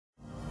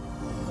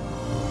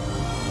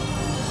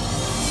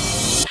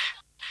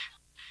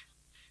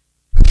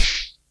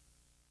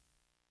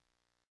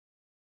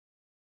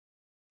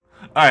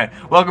Alright,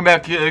 welcome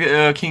back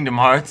to Kingdom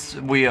Hearts.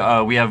 We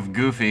have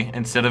Goofy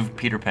instead of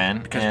Peter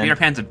Pan. Because Peter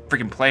Pan's a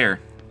freaking player.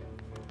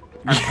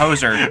 Or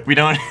poser. We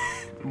don't...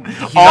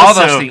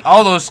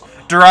 all those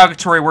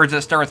derogatory words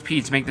that start with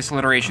P to make this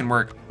alliteration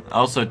work.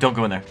 Also, don't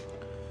go in there.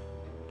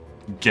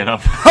 Get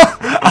up.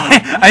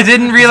 I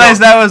didn't realize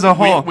that was a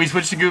hole. We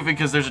switched to Goofy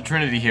because there's a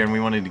Trinity here and we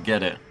wanted to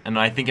get it. And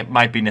I think it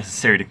might be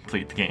necessary to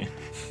complete the game.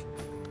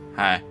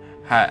 Hi.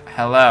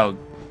 Hello.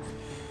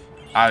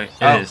 It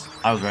is.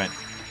 I was right.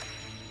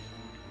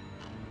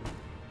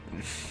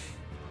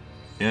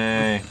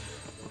 Yay.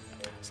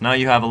 So now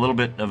you have a little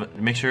bit of...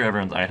 Make sure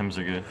everyone's items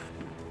are good.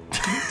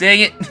 Dang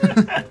it.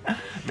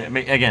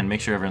 Again, make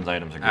sure everyone's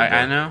items are good.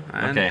 I know.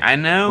 Okay. I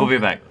know. We'll be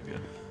back.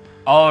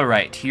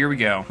 Alright, here we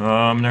go. Oh,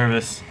 I'm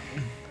nervous.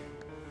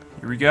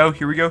 Here we go.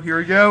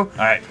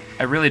 Alright.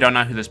 I really don't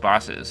know who this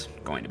boss is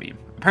going to be.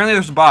 Apparently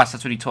there's a boss,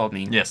 that's what he told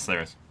me. Yes,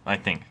 there is. I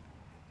think.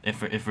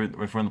 If we're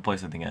in the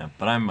place, I think I am.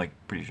 But I'm, like,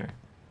 pretty sure.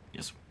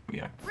 Yes, we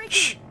are.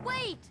 Shh.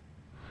 Wait!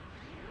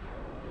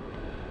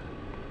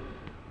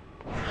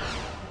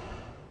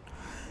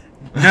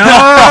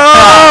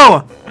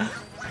 No!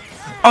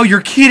 Oh,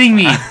 you're kidding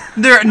me!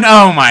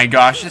 Oh my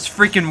gosh, it's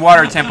freaking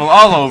water temple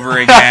all over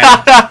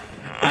again.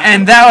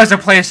 And that was a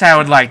place I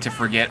would like to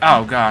forget.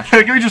 Oh gosh.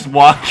 Can we just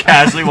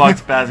casually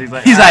walks past? He's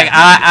like,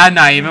 I'm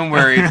not even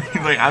worried.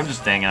 He's like, I'm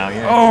just staying out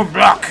here. Oh,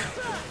 block.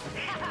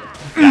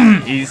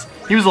 Yeah,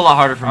 he was a lot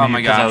harder for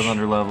me because I was gosh.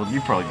 underleveled.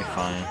 You'd probably be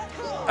fine.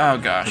 Oh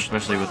gosh.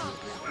 Especially with.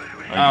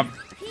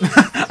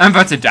 I'm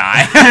about to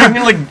die. I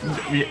mean, like,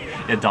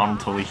 yeah, Donald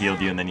totally healed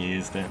you and then you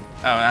used it.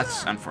 Oh,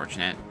 that's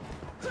unfortunate.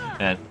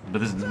 Yeah, but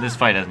this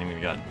fight hasn't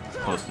even got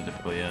close to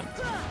difficult yet.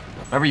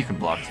 Remember, you can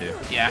block too.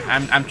 Yeah,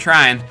 I'm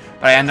trying,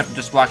 but I end up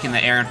just blocking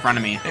the air in front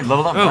of me. Hey,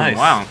 leveled up, Ooh, nice.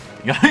 wow.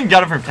 You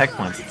got it from tech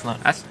points. It's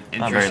not. That's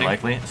not very interesting.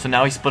 likely. So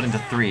now he's split into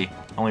 3.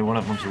 Only one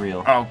of them's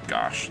real. Oh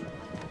gosh.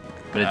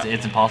 But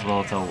it's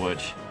impossible to tell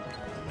which.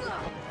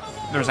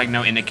 There's like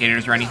no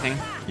indicators or anything.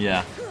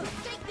 Yeah.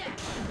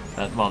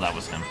 Well, that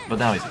was him. But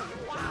now he's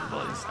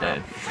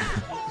dead.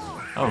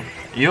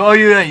 You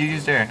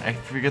used air. I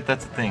forget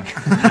that's a thing.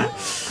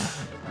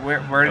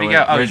 Where did he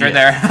go? Oh, he's right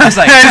there. I was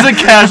like, he's like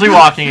casually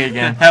walking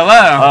again.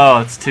 Hello.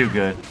 Oh, it's too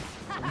good.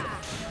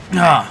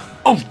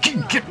 Oh,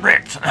 get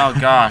wrecked. Oh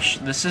gosh,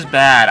 this is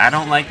bad. I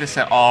don't like this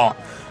at all.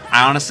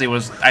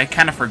 I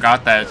kind of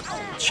forgot that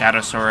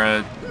Shadow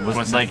Sora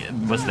was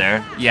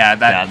there. Yeah,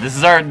 Yeah, this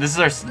is our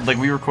like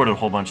we recorded a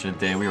whole bunch in a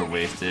day. We were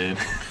wasted.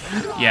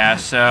 Yeah,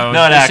 so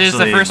Not this is the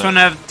actually, first but- one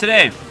of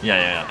today.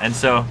 Yeah. And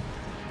so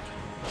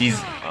he's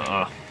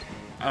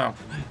Oh.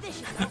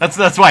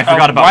 that's why I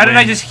forgot about Why did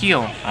I Wing. just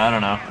heal? I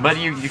don't know. But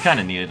you kind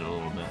of needed it a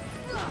little bit.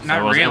 So Not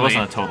it wasn't, really. It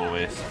wasn't a total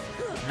waste.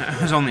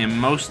 It was only a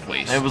most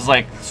waste. It was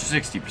like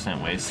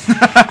 60% waste.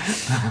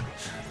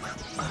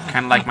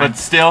 Kind of like my. But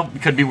still,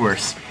 it could be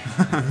worse.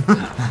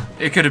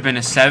 It could have been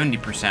a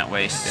 70%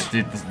 waste.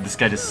 Dude, this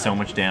guy does so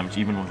much damage,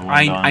 even with one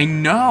I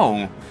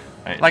know.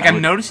 Right, Like I'm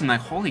noticing,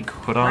 like holy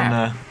crap. Put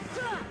on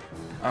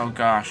Oh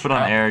gosh. put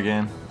on air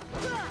again.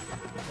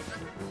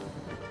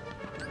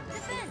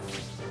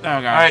 Oh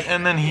gosh. All right,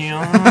 and then heal.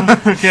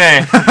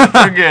 Okay,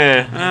 we're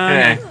good.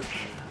 Okay.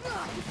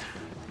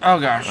 Oh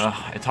gosh.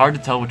 It's hard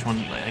to tell which one.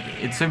 Like,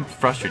 it's so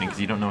frustrating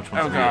because you don't know which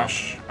one's Oh real.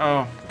 gosh.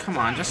 Oh, come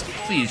on.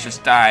 Please,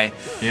 just die.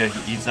 Yeah,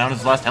 he's down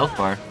his last health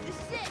bar.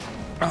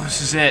 Oh,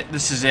 this is it.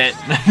 This is it.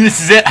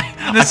 This is it.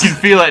 I can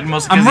feel it.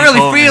 Mostly 'cause I'm he really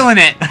told me. feeling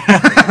it.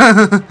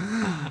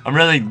 I'm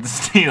really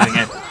stealing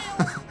it.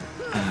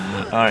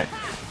 All right.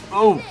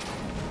 Oh.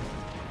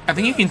 I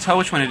think you can tell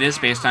which one it is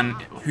based on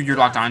who you're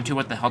locked onto,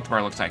 what the health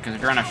bar looks like. Because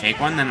if you're on a fake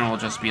one, then it'll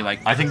just be like.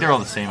 I think they're all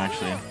the same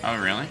actually. Oh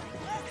really?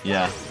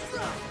 Yeah.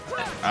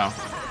 Oh.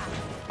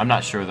 I'm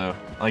not sure though.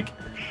 Like,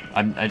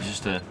 I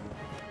just a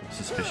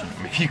suspicion.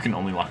 Maybe you can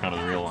only lock onto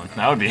the real one.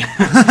 That would be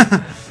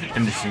an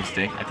interesting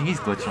mistake. I think he's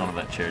glitched onto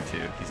that chair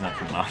too. He's not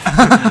coming off.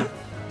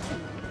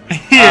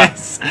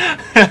 Yes.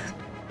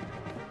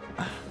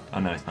 Oh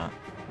no, he's not.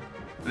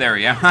 There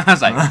we go. I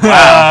was like,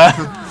 wow.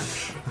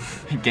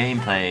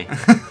 Gameplay.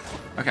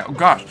 Okay. Oh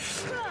gosh.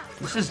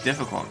 This is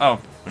difficult. Oh,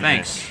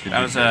 thanks. Good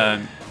That was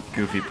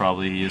Goofy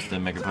probably used the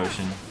Mega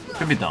Potion.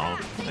 Could be Donald,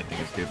 but I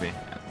think it's Goofy.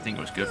 I think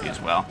it was Goofy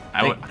as well.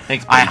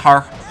 Thanks, I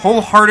buddy.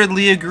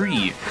 wholeheartedly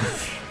agree.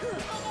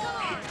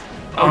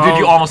 Oh, dude,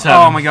 you almost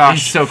have him. Oh my gosh.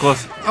 He's so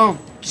close. Oh,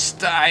 just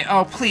die.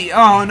 Oh, please.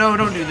 Oh, no,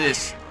 don't do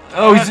this.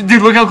 Oh,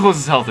 dude, look how close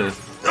his health is.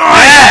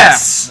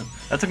 Yes!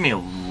 That took me a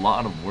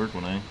lot of work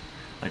when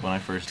I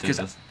first did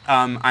this.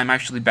 I'm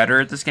actually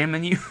better at this game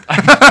than you.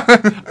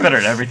 Better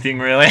at everything,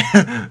 really.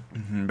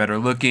 Better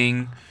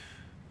looking.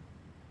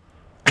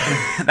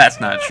 That's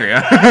not true.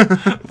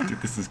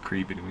 Dude, this is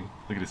creepy to me.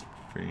 Look at his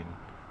brain.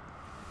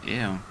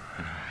 Ew.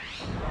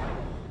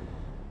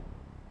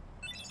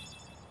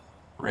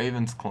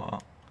 Raven's Claw.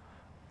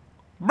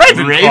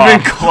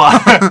 Ravenclaw.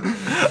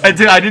 I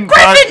didn't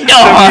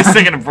Gryffindor! be a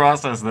second to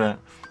process that.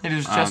 Hey,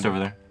 there's a chest over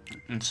there.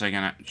 One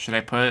second. Should I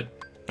put?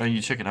 Oh,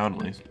 you check it out at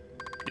least.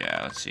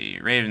 Yeah. Let's see.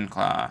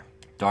 Ravenclaw.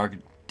 Dark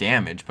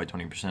damage by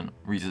 20%.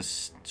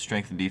 Resist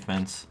strength and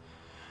defense.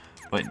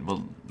 Wait,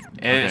 well...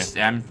 Okay.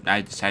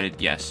 I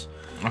decided yes.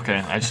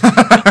 Okay, I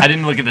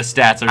didn't look at the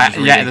stats. I was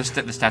just yeah,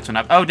 reading. the stats went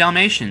up. Oh,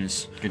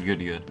 Dalmatians.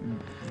 Good.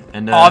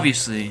 And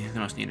Obviously, the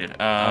most needed.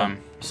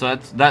 So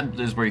that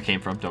is where you came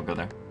from. Don't go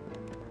there.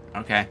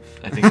 Okay.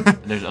 I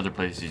think there's other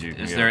places you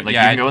can go. There, like,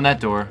 yeah, you can go in that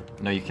door.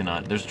 No, you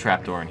cannot. There's a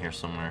trap door in here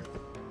somewhere.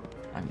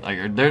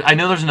 I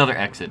know there's another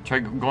exit. Try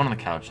going on the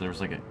couch. There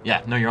was like a...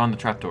 Yeah, no, you're on the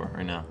trap door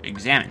right now.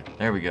 Examine.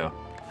 There we go.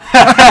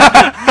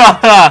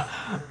 Dang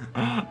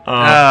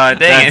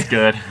that's it.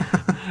 good.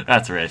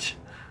 That's rich.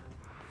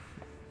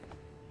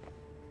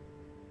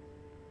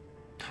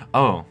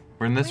 Oh,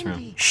 we're in this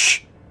room.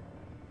 Shh.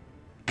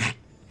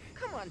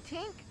 Come on,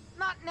 Tink.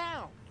 Not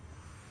now.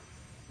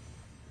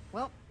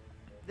 Well,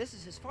 this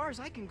is as far as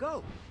I can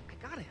go. I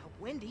gotta help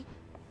Wendy.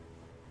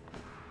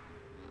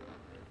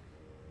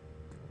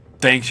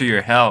 Thanks for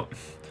your help.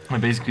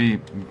 Basically,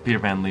 Peter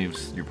Pan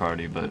leaves your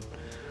party, but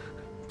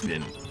he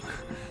didn't.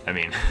 I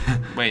mean...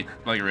 Wait,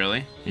 like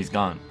really? He's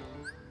gone.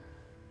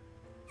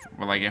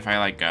 Well, like if I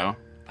like go?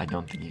 I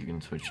don't think you can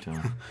switch to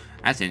him.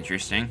 That's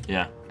interesting.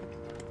 Yeah.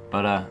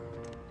 But,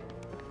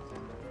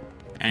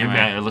 Anyway.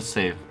 maybe let's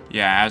save.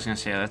 Yeah, I was gonna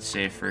say let's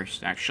save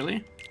first,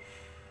 actually.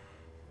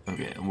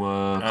 Okay,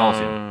 well,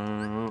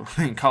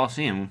 Coliseum.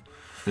 Coliseum.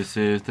 This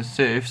is the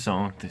save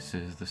song. This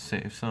is the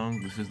save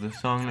song. This is the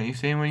song that you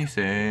sing when you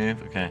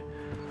save. Okay.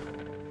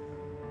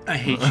 I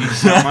hate you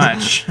so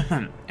much.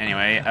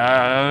 Anyway,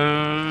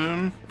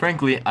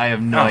 Frankly, I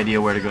have no idea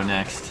where to go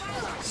next.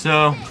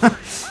 So,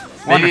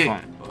 maybe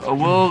wonderful.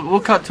 we'll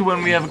cut to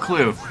when we have a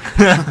clue.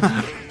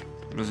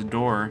 There's a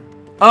door.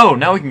 Oh,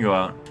 now we can go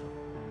out.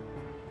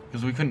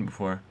 Because we couldn't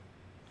before.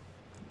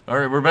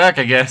 Alright, we're back,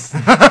 I guess.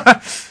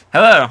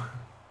 Hello.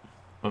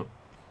 Oh,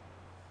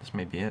 this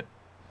may be it.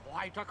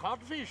 Quite a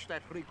codfish,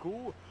 that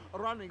Riku,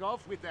 running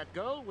off with that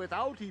girl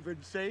without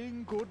even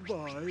saying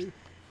goodbye.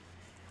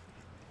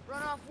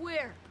 Run off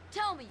where?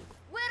 Tell me,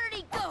 where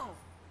did he go?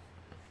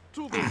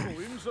 To the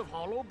ruins of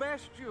Hollow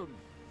Bastion,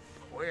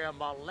 where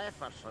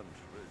Maleficent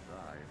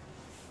resides.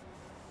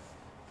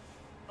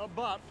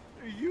 But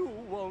you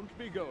won't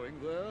be going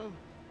there.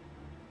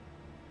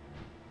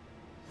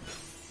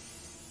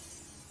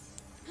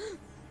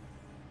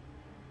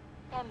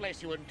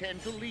 Unless you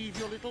intend to leave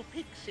your little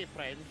pixie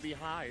friend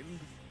behind.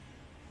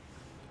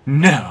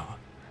 No.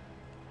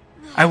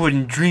 I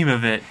wouldn't dream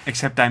of it,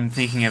 except I'm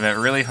thinking of it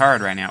really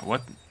hard right now.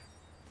 What?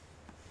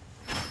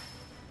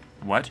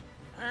 What?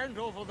 Hand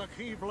over the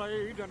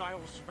Keyblade and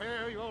I'll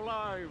spare your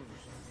lives.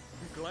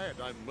 Be glad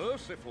I'm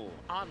merciful,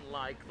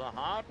 unlike the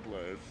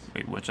Heartless.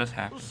 Wait, what just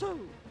happened? So,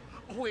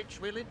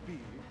 which will it be?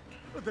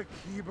 The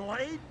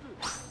Keyblade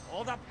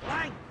or the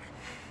plank?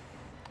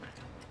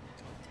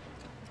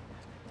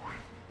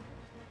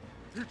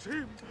 It's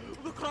him,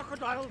 the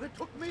crocodile that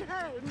took me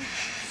hand.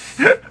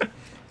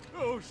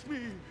 Oh,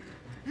 Smee,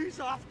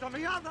 he's after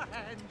me other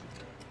hand.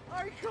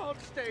 I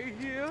can't stay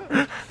here.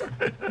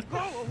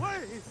 Go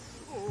away.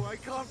 Oh, I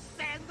can't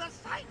stand the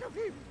sight of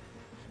him.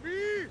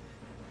 Smee,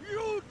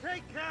 you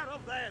take care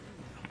of them.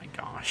 Oh my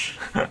gosh.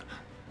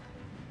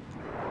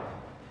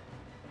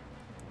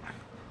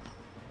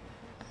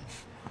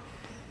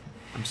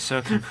 I'm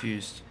so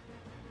confused.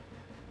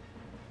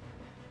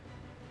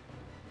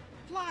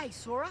 Fly,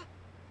 Sora.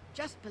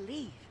 Just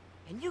believe,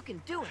 and you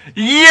can do it.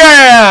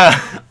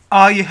 Yeah!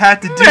 All you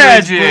had to do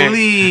Magic. is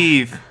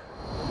believe.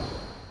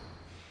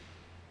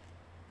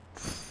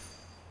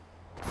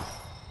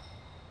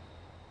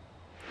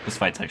 This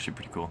fight's actually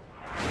pretty cool.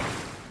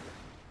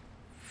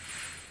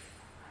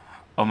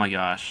 Oh my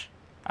gosh.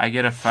 I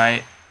get a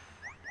fight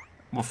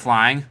while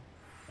flying.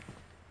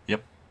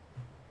 Yep.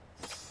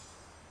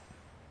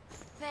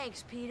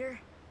 Thanks, Peter.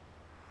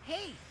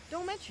 Hey,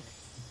 don't mention it.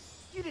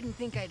 You didn't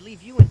think I'd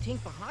leave you and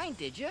Tink behind,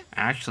 did you?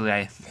 Actually,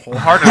 I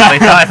wholeheartedly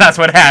thought that's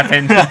what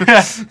happened.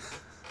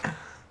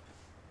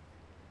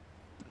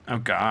 Oh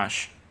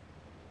gosh.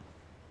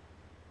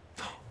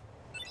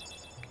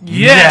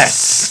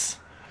 Yes!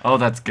 Oh,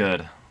 that's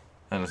good.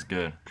 That is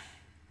good.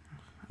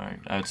 Alright,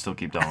 I would still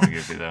keep Donald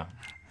Goofy, though.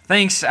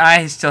 Thanks,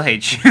 I still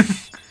hate you.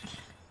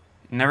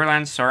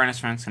 NeverLand, Sora and his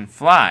friends can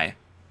fly.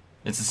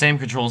 It's the same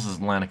controls as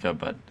Lanica,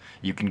 but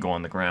you can go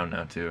on the ground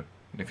now, too,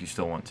 if you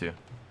still want to.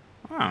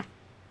 Oh.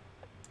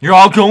 You're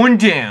all going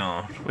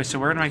down! Wait, so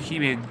where did my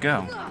keyblade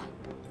go? Oh,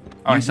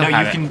 I still no,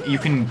 have you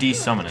can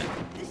de-summon it.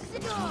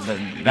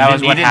 That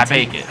was what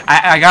happened. Take it.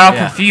 I got all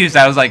Yeah. confused.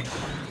 I was like,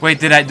 wait,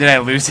 did I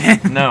lose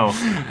it? No.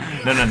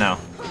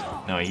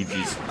 No,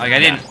 he's... Like, I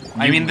didn't...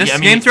 I mean, this I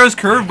mean, game throws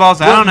curveballs.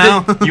 I don't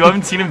know. You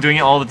haven't seen him doing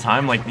it all the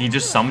time? Like, he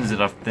just summons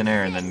it off thin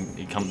air and then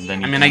he comes... Then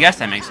he I mean, I guess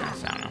that makes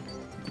sense. I don't know.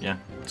 Yeah.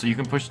 So you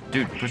can push...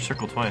 Dude, push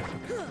circle twice.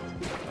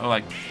 Oh,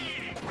 like...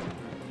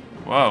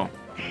 Whoa.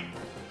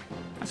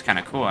 That's kind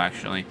of cool,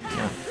 actually.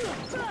 Yeah.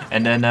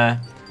 And then,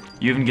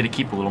 you even get to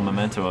keep a little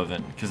memento of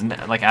it. Because,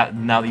 like,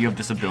 now that you have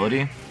this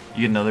ability, you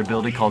get another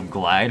ability called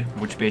Glide,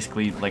 which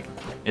basically, like,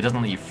 it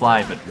doesn't let you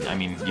fly, but, I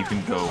mean, you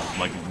can go,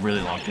 like,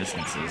 really long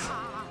distances.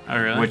 Oh,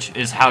 really? Which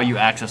is how you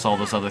access all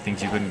those other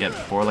things you couldn't get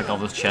before, like all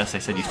those chests I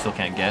said you still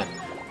can't get.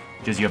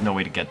 Because you have no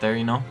way to get there,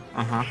 you know?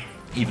 Uh-huh.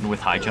 even with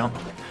high jump.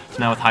 So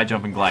now with high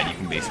jump and glide, you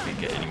can basically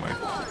get anywhere.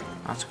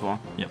 That's cool.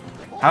 Yep.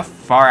 How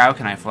far out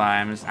can I fly?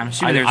 I'm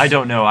assuming there's I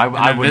don't know. an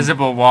I would.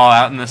 invisible wall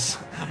out in this,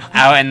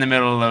 out in the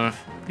middle of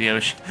the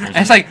ocean.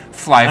 It's like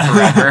fly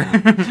forever.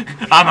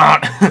 I'm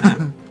out.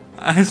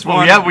 I just Well,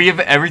 want. yeah, we have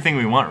everything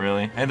we want,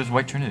 really. Hey, there's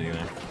White Trinity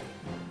there.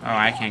 Oh,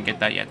 I can't get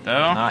that yet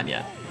though. Not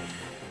yet.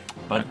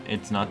 But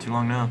it's not too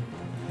long now.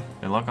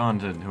 They lock on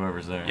to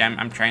whoever's there. Yeah,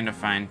 I'm trying to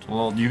find.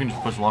 Well, you can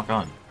just push lock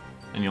on,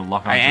 and you'll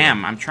lock on. I to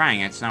am. it. I'm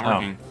trying. It's not Oh.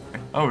 working.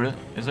 Oh, really?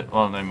 Is it?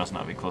 Well, they must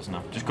not be close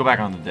enough. Just go back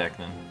on the deck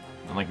then,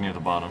 and like near the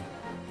bottom.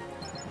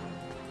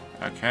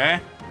 Okay.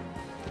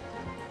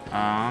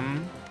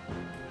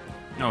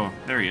 No,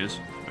 there he is.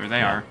 There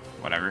they are.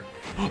 Whatever.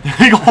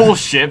 Big whole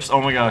ships.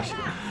 Oh my gosh,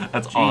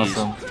 that's Jeez.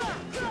 awesome.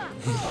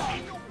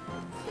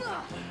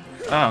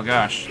 Oh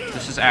gosh,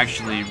 this is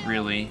actually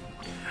really.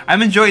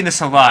 I'm enjoying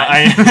this a lot.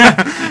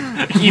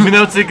 Even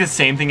though it's like the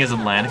same thing as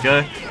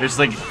Atlantica, there's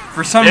like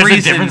For some there's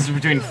reason, a difference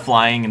between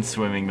flying and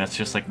swimming that's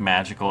just like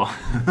magical.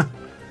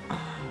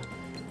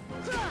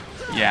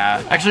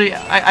 yeah, Actually,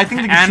 I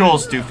think the And-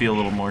 controls do feel a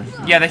little more.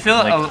 yeah, they feel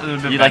Like, a little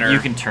bit you, better. like you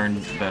can turn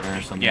better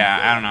or something. Yeah,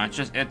 I don't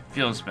know. It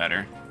feels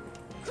better.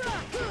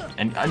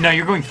 And no,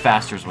 you're going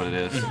faster is what it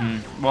is.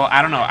 Well,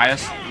 I don't know. I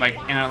just like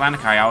in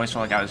Atlantica, I always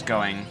felt like I was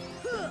going,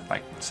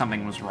 like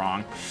something was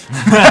wrong.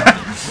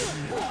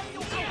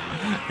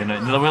 You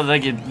know,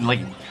 like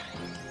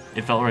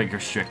it felt like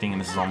restricting,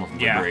 and this is almost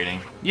Yeah. liberating.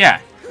 Yeah,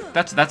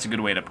 that's a good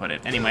way to put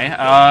it. Anyway,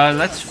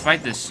 let's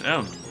fight this.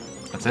 Oh,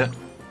 That's it.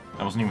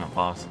 That wasn't even a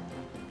boss.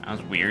 that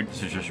was weird.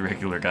 This is just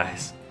regular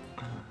guys.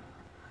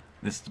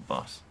 This is the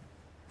boss.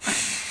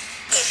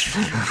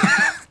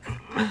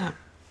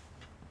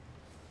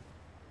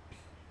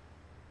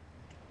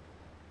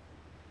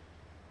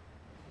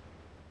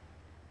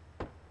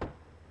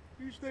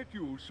 Is that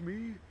you,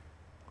 Smee?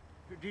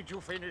 Did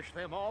you finish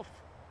them off?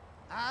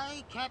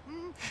 Aye,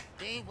 Captain.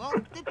 They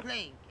walked the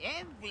plank,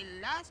 every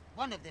last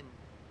one of them.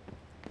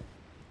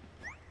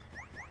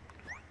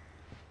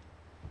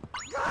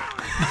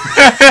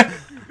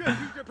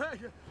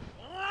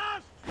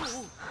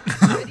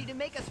 Ready to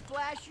make a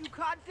splash, you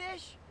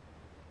codfish?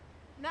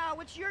 Now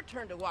it's your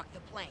turn to walk the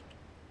plank.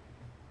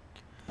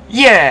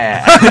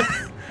 Yeah.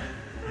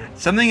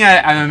 Something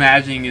I'm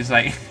imagining is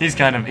like, he's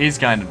kind of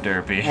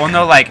derpy. well,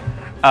 no, like,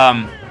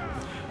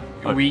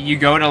 you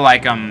go to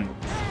like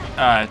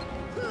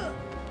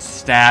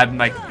stab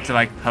like to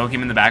like poke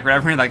him in the back or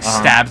whatever, and like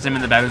stabs him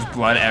in the back. There's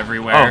blood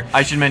everywhere. Oh,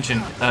 I should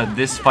mention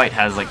this fight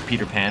has like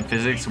Peter Pan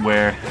physics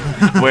where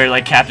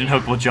like Captain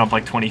Hook will jump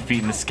like 20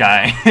 feet in the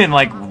sky and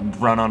like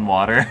run on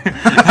water.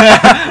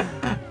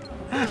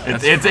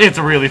 it's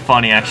really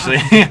funny actually.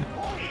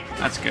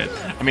 That's good.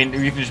 I mean,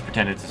 you can just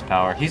pretend it's his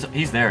power.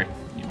 He's there.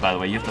 By the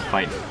way, you have to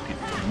fight.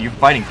 You're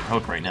fighting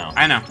Hook right now.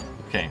 I know.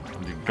 Okay,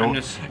 go. I'm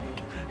just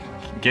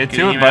get getting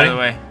to it, him buddy. out of the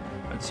way.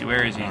 Let's see,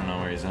 where is he? I don't know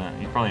where he's at.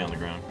 He's probably on the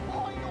ground.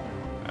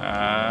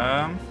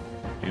 Are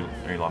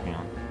you locking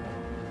on?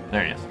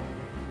 There he is.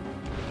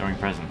 Throwing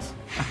presents.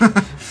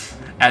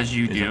 As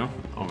you He's do.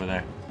 over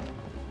there.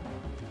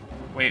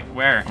 Wait,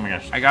 where? Oh my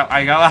gosh. I got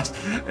lost.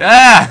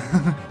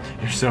 Ah!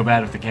 You're so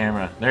bad with the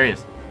camera. There he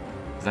is.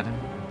 Is that him?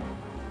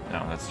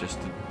 No, that's just.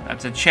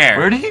 That's a chair.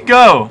 Where did he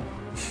go?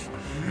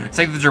 It's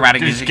like the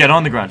dramatic Dude, music. just get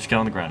on the ground. Just get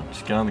on the ground.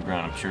 Just get on the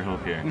ground. I'm sure he'll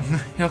appear.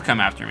 He'll come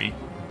after me.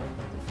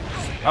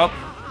 Oh,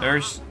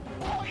 there's.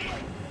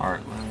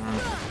 Alright.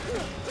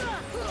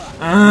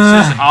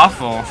 This is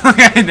awful.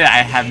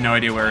 I have no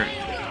idea where.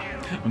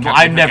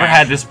 I've never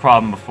had this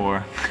problem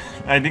before.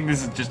 I think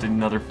this is just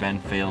another Ben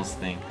fails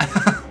thing.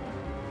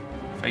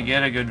 If I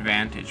get a good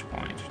vantage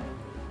point.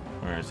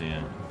 Where is he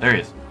at? There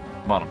he is.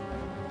 Bottom.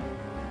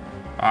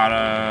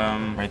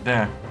 Bottom. Right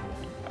there.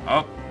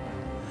 Oh.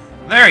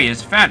 There he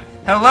is. Found.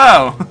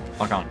 Hello.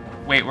 Lock on.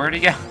 Wait, where'd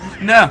he go?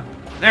 No.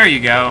 There you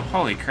go.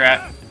 Holy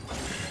crap.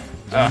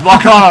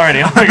 Lock on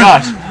already. Oh my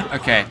gosh.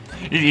 Okay.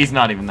 He's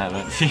not even that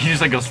bad. He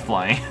just like goes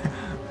flying.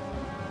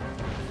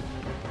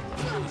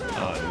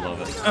 Oh, I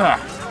love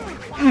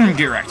it.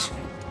 Get wrecked.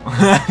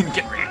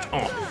 Get wrecked.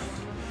 Oh.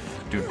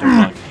 Dude,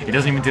 he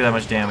doesn't even do that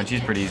much damage.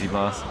 He's pretty easy,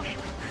 boss.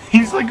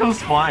 He's like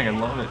goes flying. I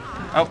love it.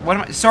 Oh, what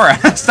am I? Sora,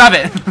 stop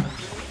it.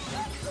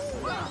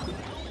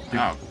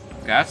 Oh,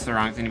 that's the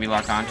wrong thing to be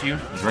locked onto.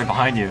 He's right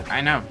behind you.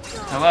 I know.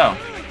 Hello.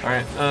 All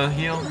right,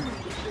 heal.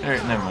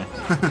 Alright, never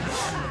mind.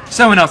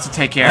 Someone else to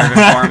take care of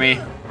it for me.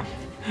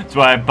 That's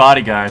why I have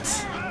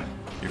bodyguards.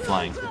 You're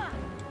flying.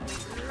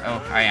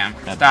 Oh, I am.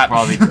 That Stop.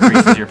 probably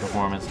increases your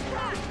performance.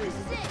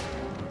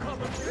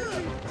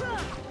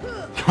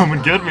 Come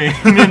and get me.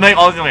 And then they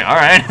all like,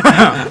 alright.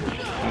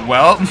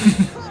 Well.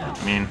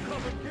 I mean,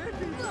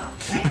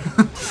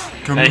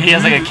 he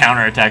has like a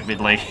counter attack, but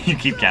like you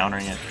keep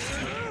countering it.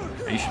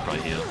 You should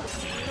probably heal.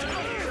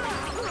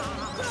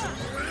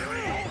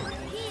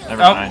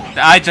 Never Oh, mind.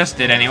 I just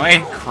did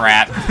anyway.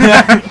 Crap.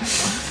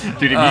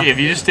 Dude, if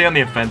you just stay on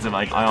the offensive,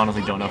 like, I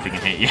honestly don't know if he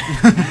can hit you.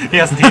 He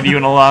hasn't hit you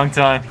in a long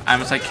time. I'm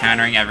just like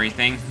countering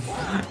everything.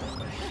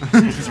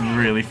 It's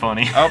really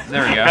funny. Oh,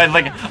 there we go.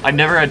 I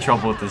never had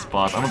trouble with this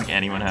boss. I don't think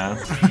anyone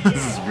has.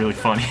 This is really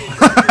funny.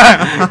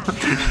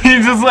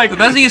 He's just like the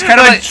best thing is kind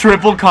of like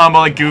triple combo.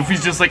 Like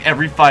Goofy's just like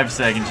every 5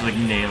 seconds, just like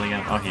nailing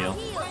him. Oh, heal.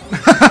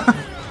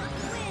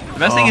 The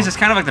best thing is it's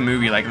kind of like the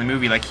movie. Like in the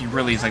movie, like he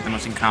really is like the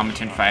most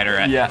incompetent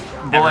fighter. Yeah,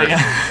 but like,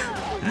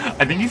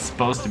 I think he's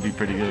supposed to be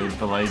pretty good.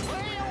 But like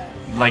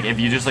if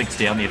you just like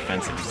stay on the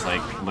offensive, just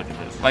like look at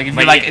this. Like if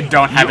you like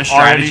don't have a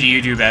strategy,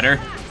 you do better.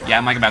 Yeah,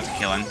 I'm like about to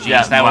kill him. Jeez,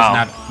 yeah, that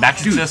was not.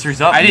 Max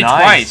accessories up. I did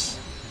nice. twice.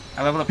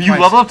 I leveled up twice. You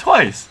leveled up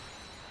twice.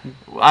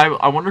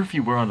 I wonder if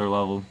you were under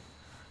leveled.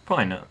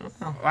 Probably not.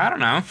 Well, I don't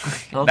know.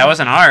 That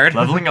wasn't hard.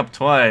 Leveling up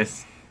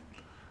twice.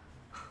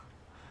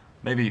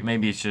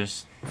 Maybe it's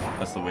just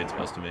that's the way it's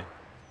supposed to be.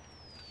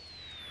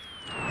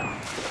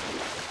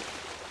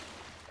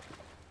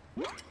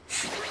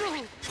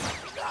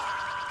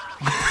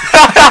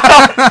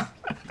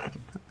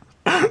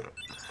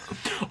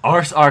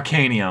 Ars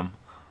Arcanium.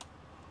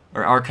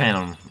 Or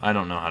Arcanum. I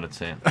don't know how to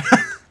say it.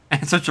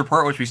 And such a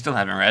report which we still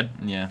haven't read.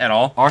 Yeah. At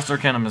all. Ars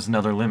Arcanum is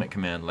another limit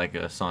command, like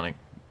a Sonic,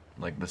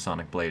 like the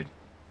Sonic Blade.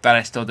 That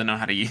I still don't know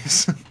how to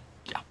use.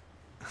 Yeah.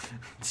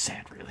 It's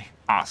sad, really.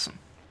 Awesome.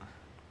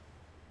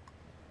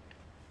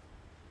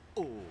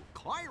 Oh,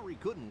 Kyrie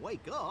couldn't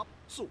wake up,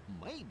 so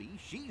maybe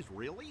she's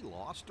really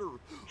lost her.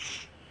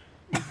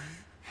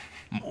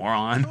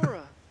 Moron.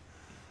 Nora,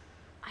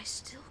 I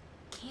still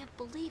can't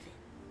believe it.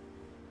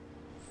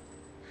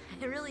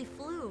 I really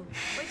flew.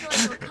 Wait till I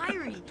tell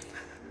Kyrie.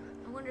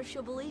 I wonder if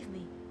she'll believe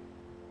me.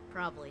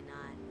 Probably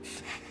not.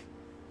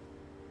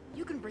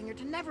 You can bring her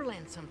to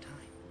Neverland sometime.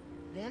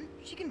 Then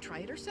she can try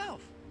it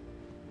herself.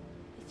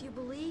 If you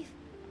believe,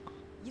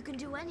 you can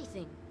do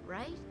anything,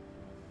 right?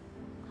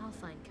 I'll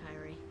find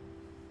Kyrie.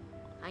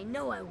 I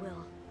know I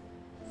will.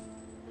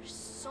 There's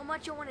so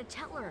much I want to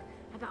tell her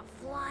about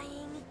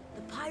flying,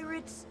 the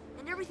pirates,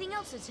 and everything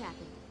else that's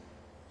happened.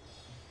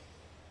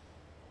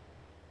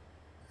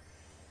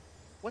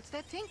 What's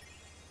that, Tink?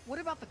 What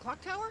about the clock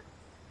tower?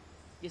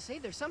 You say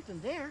there's something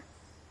there.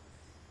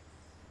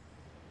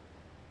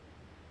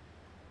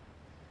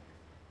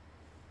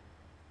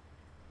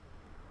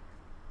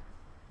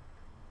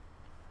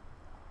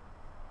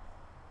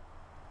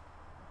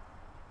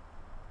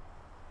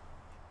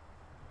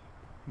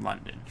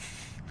 London.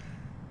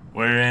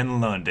 We're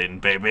in London,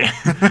 baby.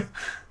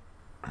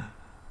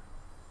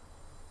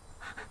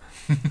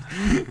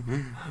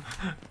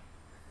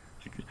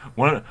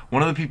 One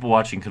of the people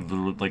watching could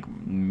like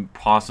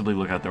possibly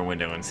look out their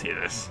window and see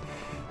this.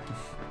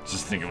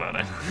 Just think about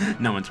it.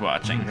 No one's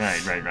watching.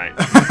 Right.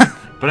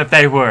 But if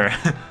they were,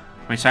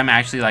 Wait, so I'm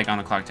actually like on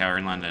a clock tower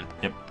in London.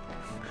 yep.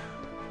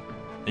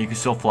 You can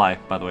still fly,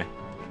 by the way.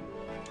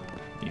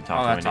 You can talk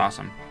Oh, to the that's window.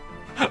 awesome.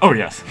 Oh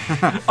yes.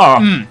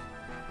 Oh.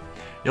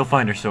 You'll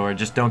find her sword.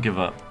 Just don't give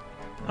up.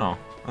 Oh,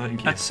 thank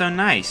you. That's so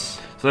nice.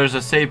 So there's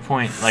a save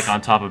point like on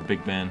top of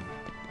Big Ben.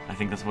 I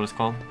think that's what it's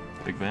called.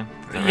 Big Ben.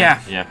 Is that right?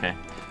 Yeah. Yeah. Okay.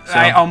 So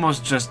I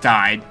almost just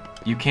died.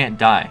 you can't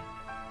die.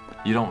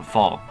 You don't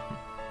fall.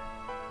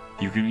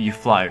 You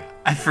fly.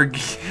 I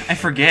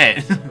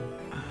forget.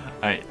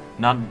 Alright,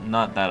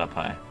 not that up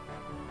high.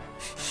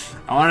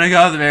 I want to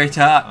go to the very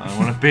top. I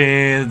wanna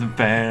be the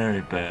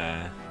very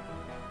best.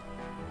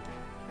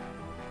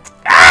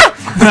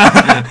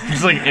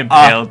 He's like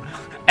impaled.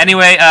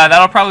 Anyway,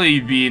 that'll probably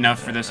be enough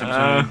for this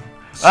episode.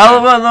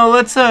 Well, no,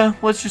 let's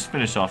just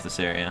finish off this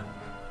area.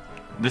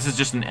 This is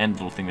just an end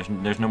little thing.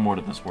 There's no more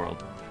to this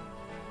world.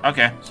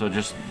 Okay. So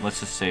let's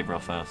just save real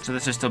fast. So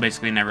this is still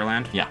basically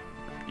Neverland? Yeah.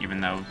 Even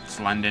though it's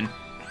London.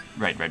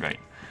 Right.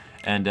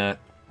 And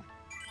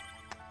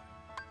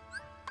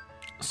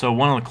so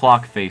one of the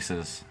clock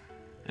faces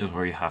is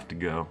where you have to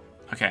go.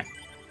 Okay.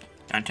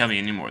 Don't tell me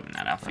any more than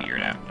that. I'll figure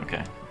it out.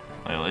 Okay.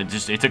 Well, it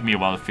took me a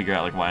while to figure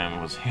out like why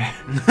I was here.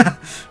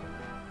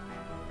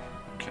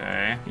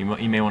 Okay. You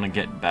may want to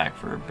get back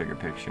for a bigger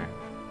picture.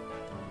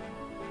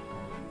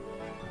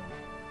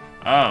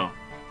 Oh.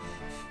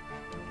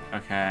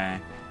 Okay.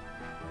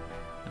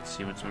 Let's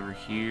see what's over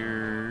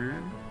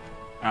here.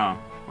 Oh,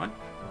 what?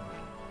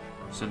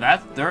 So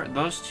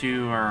those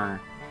two are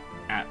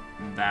at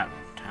that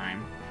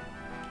time.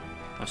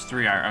 Those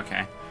three are,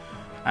 okay.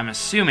 I'm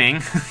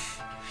assuming,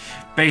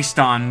 based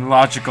on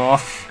logical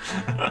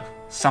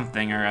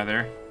something or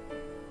other,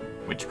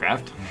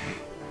 Witchcraft.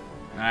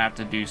 I have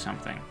to do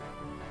something.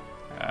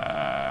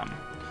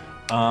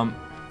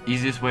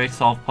 Easiest way to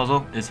solve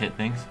puzzle is hit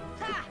things.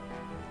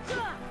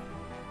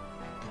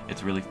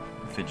 It's really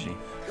fidgety.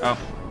 Oh,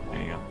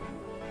 There you go.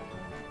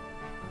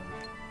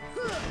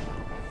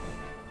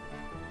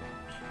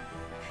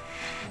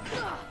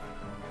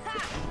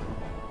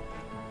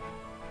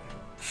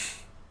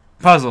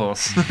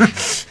 puzzles.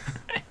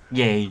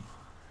 Yay.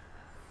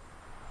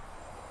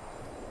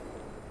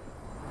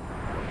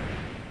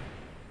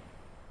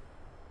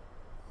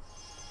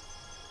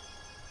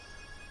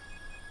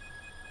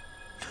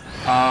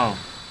 Oh.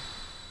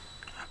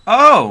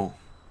 Oh!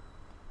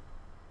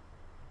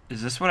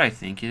 Is this what I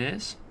think it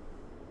is?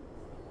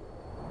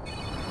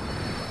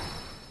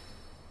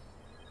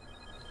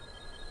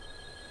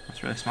 That's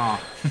It's really small.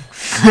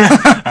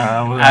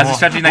 I was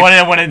expecting,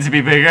 like- wanted it to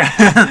be bigger.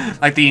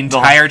 Like the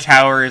entire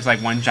tower is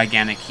like one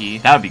gigantic key.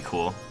 That would be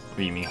cool. What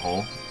do you mean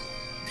hole?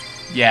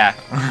 Yeah.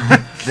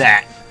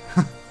 That.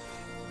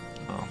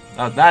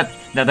 Oh,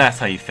 that's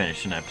how you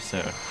finish an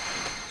episode.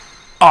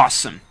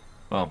 Awesome.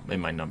 Well, it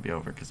might not be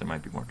over because there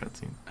might be more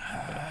cutscenes.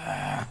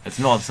 It's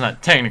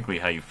not technically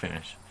how you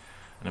finish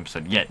an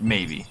episode yet.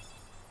 Maybe.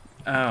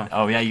 Oh.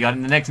 Oh yeah, you got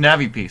the next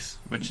Navi piece,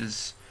 Which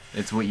is...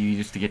 it's what you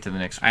use to get to the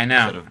next. I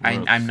know. Set of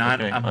worlds. I'm not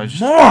okay. a I was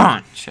just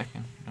moron!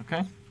 checking.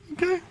 Okay.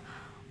 Okay.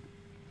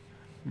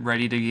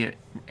 Ready to get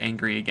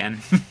angry again.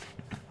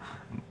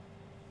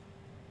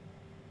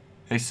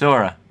 Hey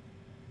Sora.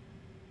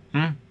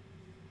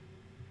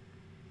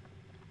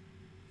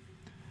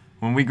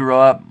 When we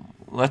grow up,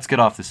 let's get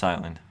off this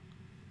island.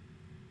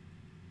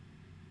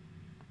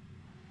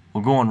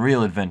 We'll go on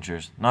real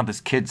adventures, not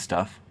this kid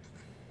stuff.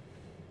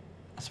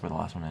 That's where the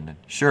last one ended.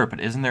 Sure, but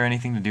isn't there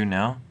anything to do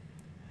now?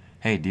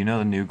 Hey, do you know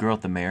the new girl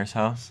at the mayor's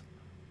house?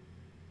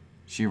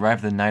 She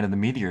arrived the night of the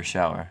meteor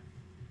shower.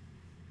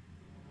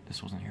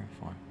 This wasn't here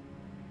before.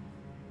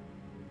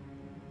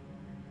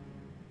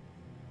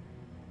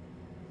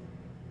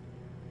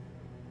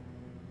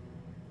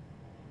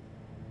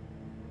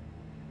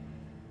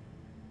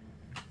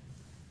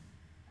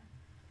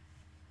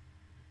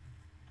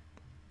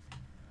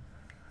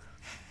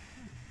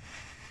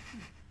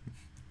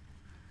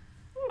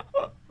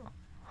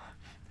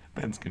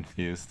 Ben's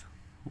confused.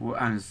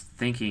 I was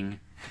thinking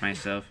to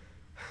myself.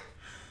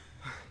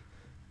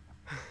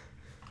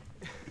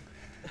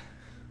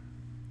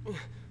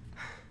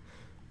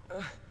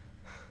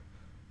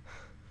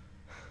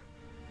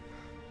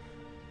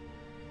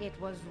 It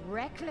was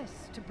reckless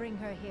to bring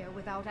her here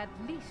without at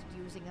least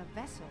using a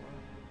vessel.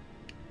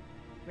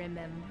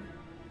 Remember,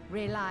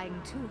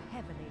 relying too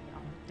heavily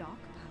on the dark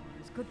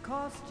powers could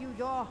cost you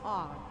your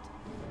heart.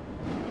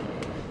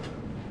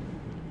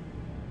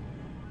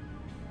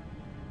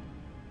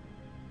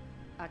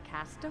 A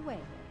castaway.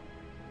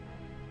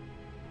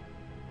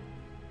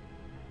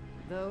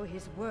 Though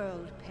his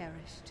world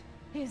perished,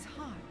 his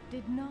heart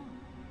did not.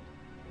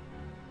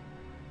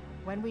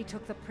 When we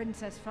took the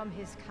princess from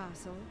his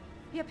castle,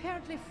 he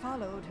apparently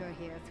followed her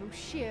here through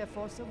sheer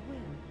force of will.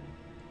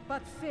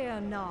 But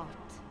fear not.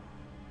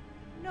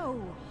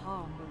 No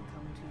harm will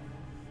come to you.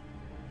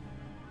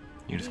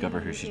 You discover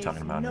who she's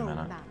talking about in a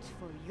minute. No match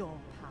for your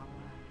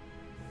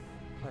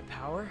power. My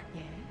power?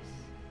 Yes,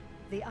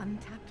 the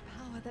untapped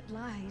power that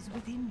lies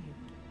within you.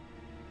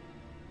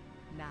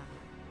 Now,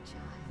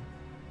 child,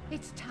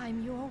 it's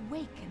time you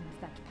awakened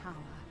that power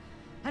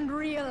and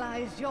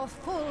realized your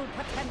full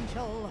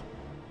potential.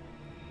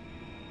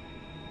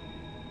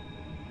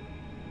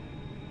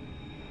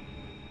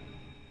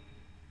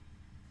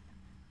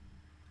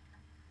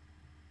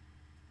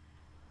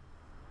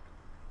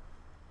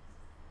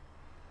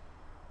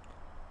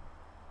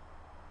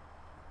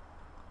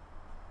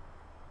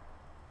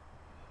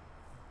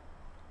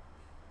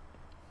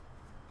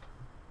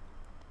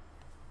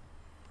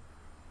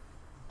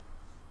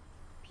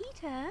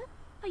 Peter,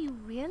 are you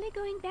really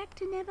going back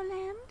to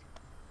Neverland?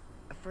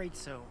 Afraid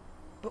so.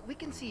 But we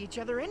can see each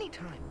other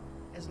anytime.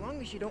 As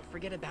long as you don't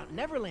forget about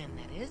Neverland,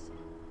 that is.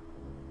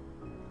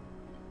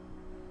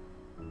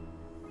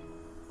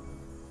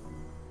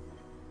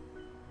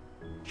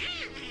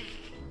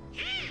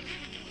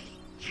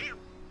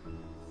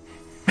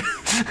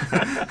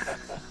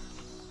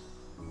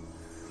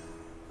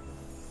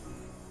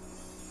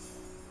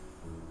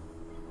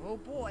 Oh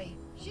boy,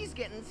 she's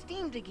getting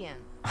steamed again.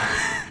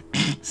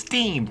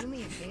 Steamed. Do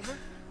me a favor.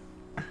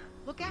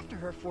 Look after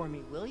her for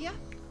me, will ya?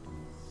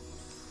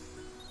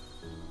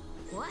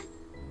 What?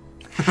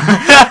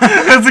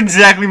 That's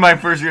exactly my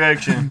first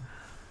reaction.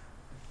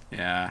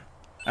 Yeah.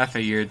 I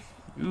figured.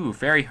 Ooh,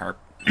 fairy harp.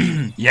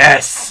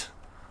 Yes.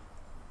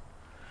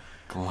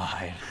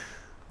 Glide.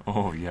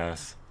 Oh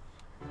yes.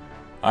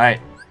 All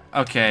right,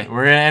 Okay.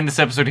 we're gonna end this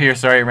episode here.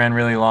 Sorry, it ran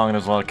really long and there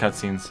was a lot of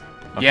cutscenes.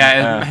 Okay,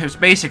 Yeah, it was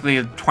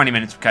basically 20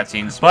 minutes of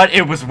cutscenes. but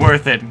it was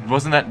worth it.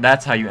 Wasn't that?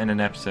 That's how you end an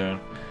episode.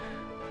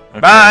 Okay.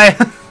 Bye!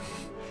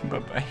 Bye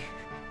bye.